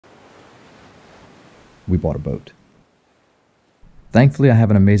we bought a boat. Thankfully, I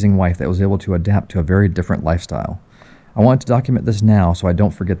have an amazing wife that was able to adapt to a very different lifestyle. I wanted to document this now so I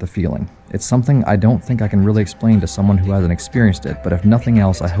don't forget the feeling. It's something I don't think I can really explain to someone who hasn't experienced it, but if nothing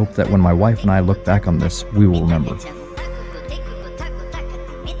else, I hope that when my wife and I look back on this, we will remember.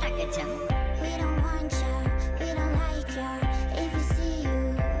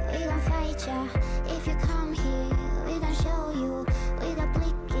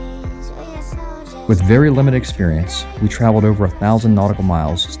 With very limited experience, we traveled over 1,000 nautical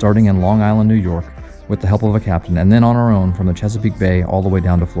miles, starting in Long Island, New York, with the help of a captain, and then on our own from the Chesapeake Bay all the way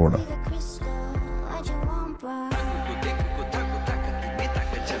down to Florida.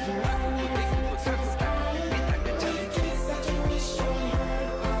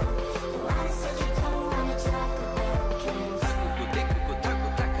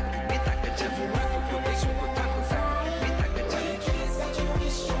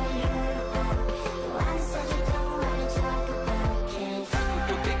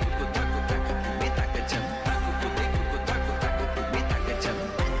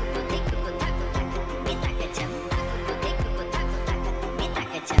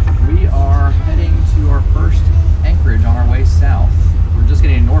 We are heading to our first anchorage on our way south. We're just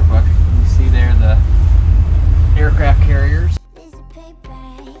getting to Norfolk. You see there the aircraft carriers.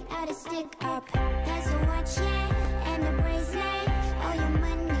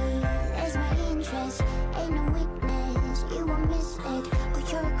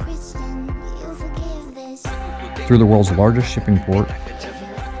 Through the world's largest shipping port,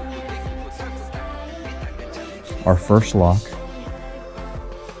 our first lock,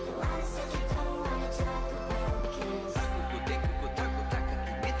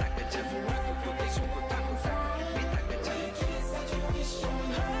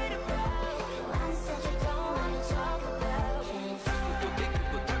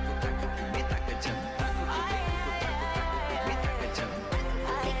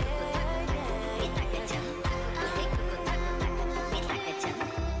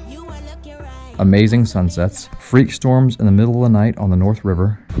 amazing sunsets, freak storms in the middle of the night on the North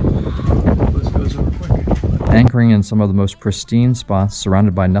River, anchoring in some of the most pristine spots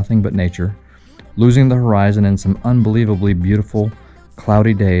surrounded by nothing but nature, losing the horizon in some unbelievably beautiful,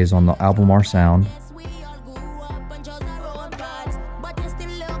 cloudy days on the Albemarle Sound,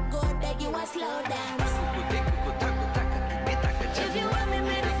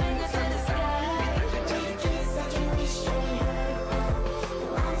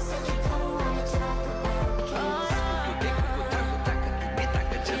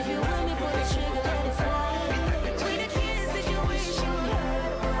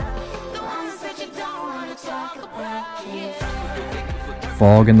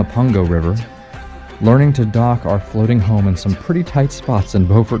 fog in the Pungo River, learning to dock our floating home in some pretty tight spots in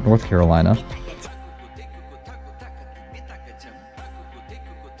Beaufort, North Carolina,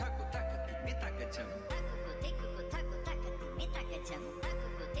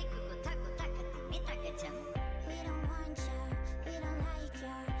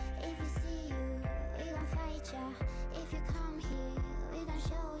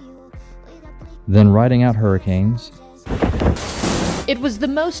 then riding out hurricanes. It was the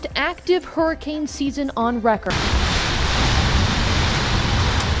most active hurricane season on record.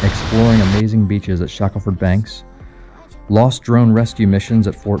 Exploring amazing beaches at Shackelford Banks, lost drone rescue missions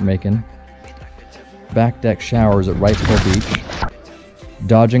at Fort Macon, back deck showers at Wrightsville Beach,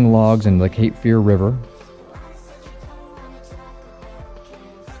 dodging logs in the Cape Fear River,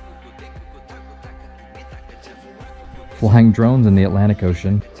 flying drones in the Atlantic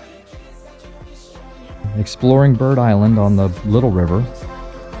Ocean, exploring Bird Island on the Little River,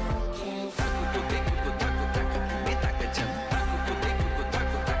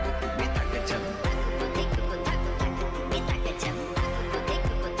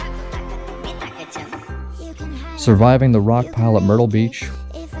 surviving the rock pile at Myrtle Beach,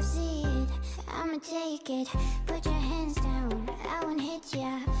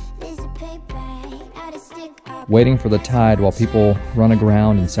 waiting for the tide while people run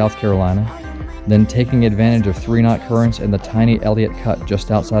aground in South Carolina, then taking advantage of 3-knot currents in the tiny Elliott Cut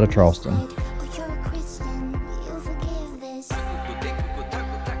just outside of Charleston.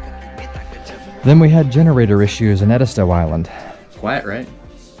 Then we had generator issues in Edisto Island. Quiet, right?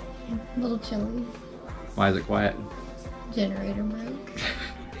 A little chilly. Why is it quiet? Generator broke.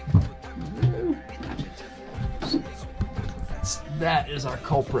 That is our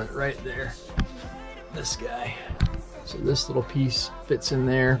culprit right there. This guy. So this little piece fits in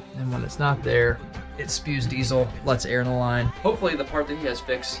there, and when it's not there, it spews diesel, lets air in the line. Hopefully the part that he has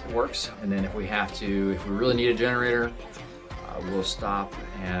fixed works, and then if we really need a generator, we'll stop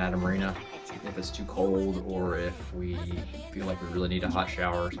and at a marina if it's too cold or if we feel like we really need a hot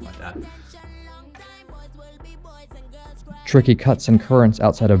shower or something like that. Tricky cuts and currents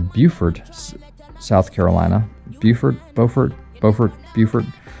outside of Beaufort, South Carolina. Beaufort?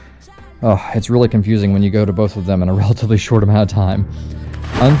 Oh, it's really confusing when you go to both of them in a relatively short amount of time.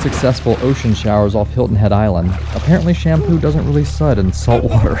 Unsuccessful ocean showers off Hilton Head Island. Apparently shampoo doesn't really sud in salt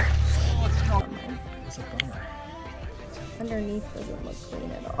water. It's a bummer. Underneath doesn't look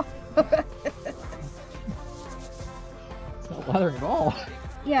clean at all. It's not lathering at all.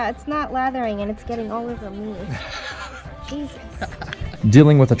 Yeah, it's not lathering and it's getting all over me. Jesus.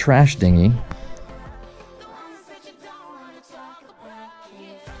 Dealing with a trash dinghy.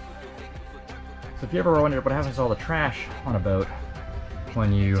 So if you ever wondered what happens to all the trash on a boat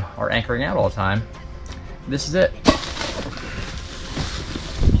when you are anchoring out all the time, this is it.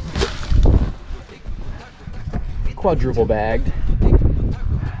 Quadruple bagged.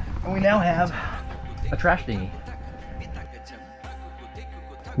 And we now have a trash dinghy.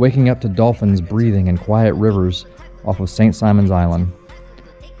 Waking up to dolphins breathing in quiet rivers off of St. Simon's Island.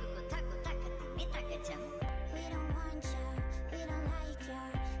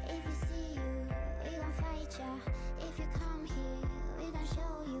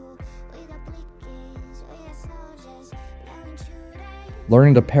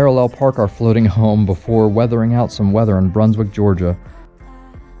 Learning to parallel park our floating home before weathering out some weather in Brunswick, Georgia.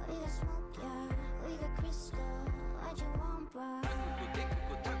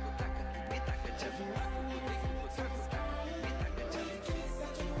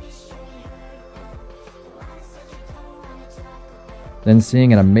 Then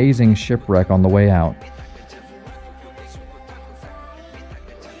seeing an amazing shipwreck on the way out.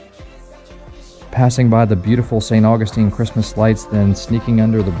 Passing by the beautiful St. Augustine Christmas lights, then sneaking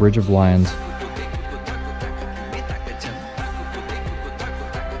under the Bridge of Lions.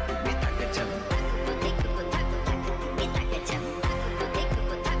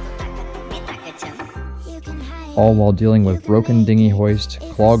 All while dealing with broken dinghy hoist,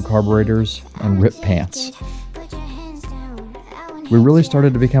 clogged carburetors, and ripped pants. We really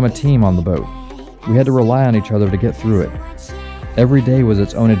started to become a team on the boat. We had to rely on each other to get through it. Every day was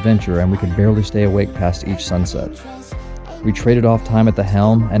its own adventure, and we could barely stay awake past each sunset. We traded off time at the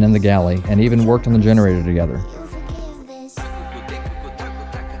helm and in the galley, and even worked on the generator together.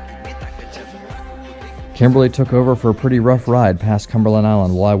 Kimberly took over for a pretty rough ride past Cumberland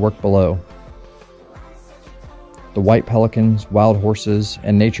Island while I worked below. The white pelicans, wild horses,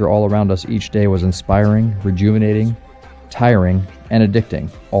 and nature all around us each day was inspiring, rejuvenating, tiring, and addicting,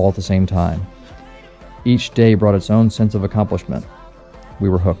 all at the same time. Each day brought its own sense of accomplishment. We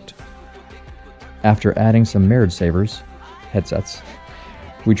were hooked. After adding some marriage savers, headsets,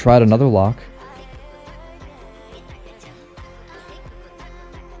 we tried another lock,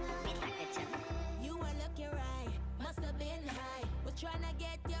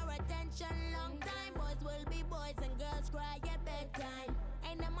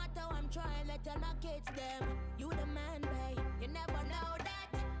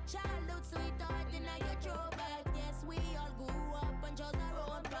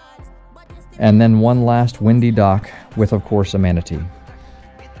 and then one last windy dock with, of course, a manatee.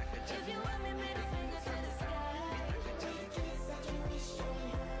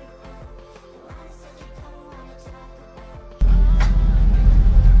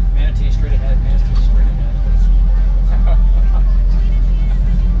 Manatee straight ahead, manatee straight ahead.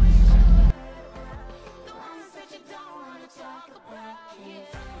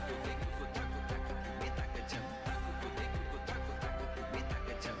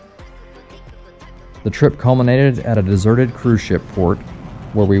 The trip culminated at a deserted cruise ship port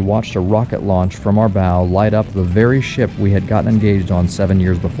where we watched a rocket launch from our bow light up the very ship we had gotten engaged on 7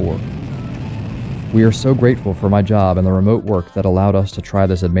 years before. We are so grateful for my job and the remote work that allowed us to try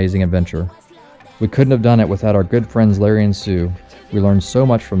this amazing adventure. We couldn't have done it without our good friends Larry and Sue. We learned so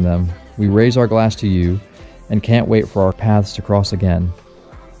much from them. We raise our glass to you and can't wait for our paths to cross again.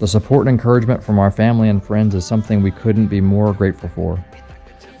 The support and encouragement from our family and friends is something we couldn't be more grateful for.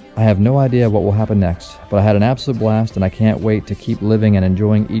 I have no idea what will happen next, but I had an absolute blast and I can't wait to keep living and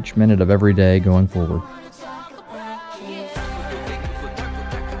enjoying each minute of every day going forward.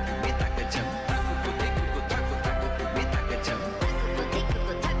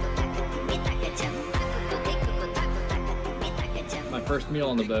 My first meal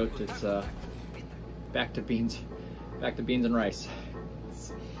on the boat, it's back to beans and rice.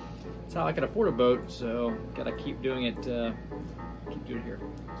 It's how I can afford a boat, so gotta keep doing it here.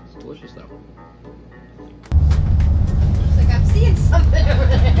 It's delicious though. It's like I'm seeing something over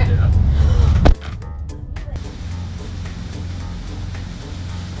there. Yeah.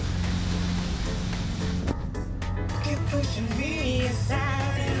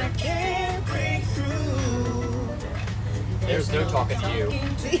 There's no talking to you.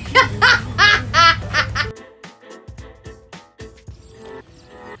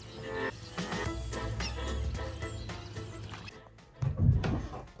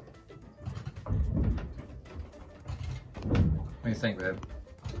 What do you think, babe?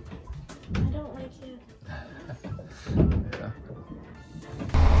 I don't like it. Yeah.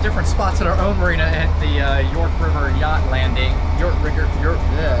 Different spots at our own marina at the York River Yacht Landing. York.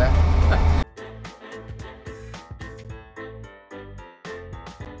 Yeah.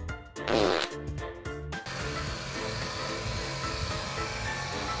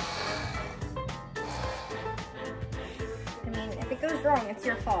 I mean, if it goes wrong, it's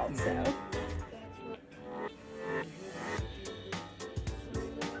your fault, so.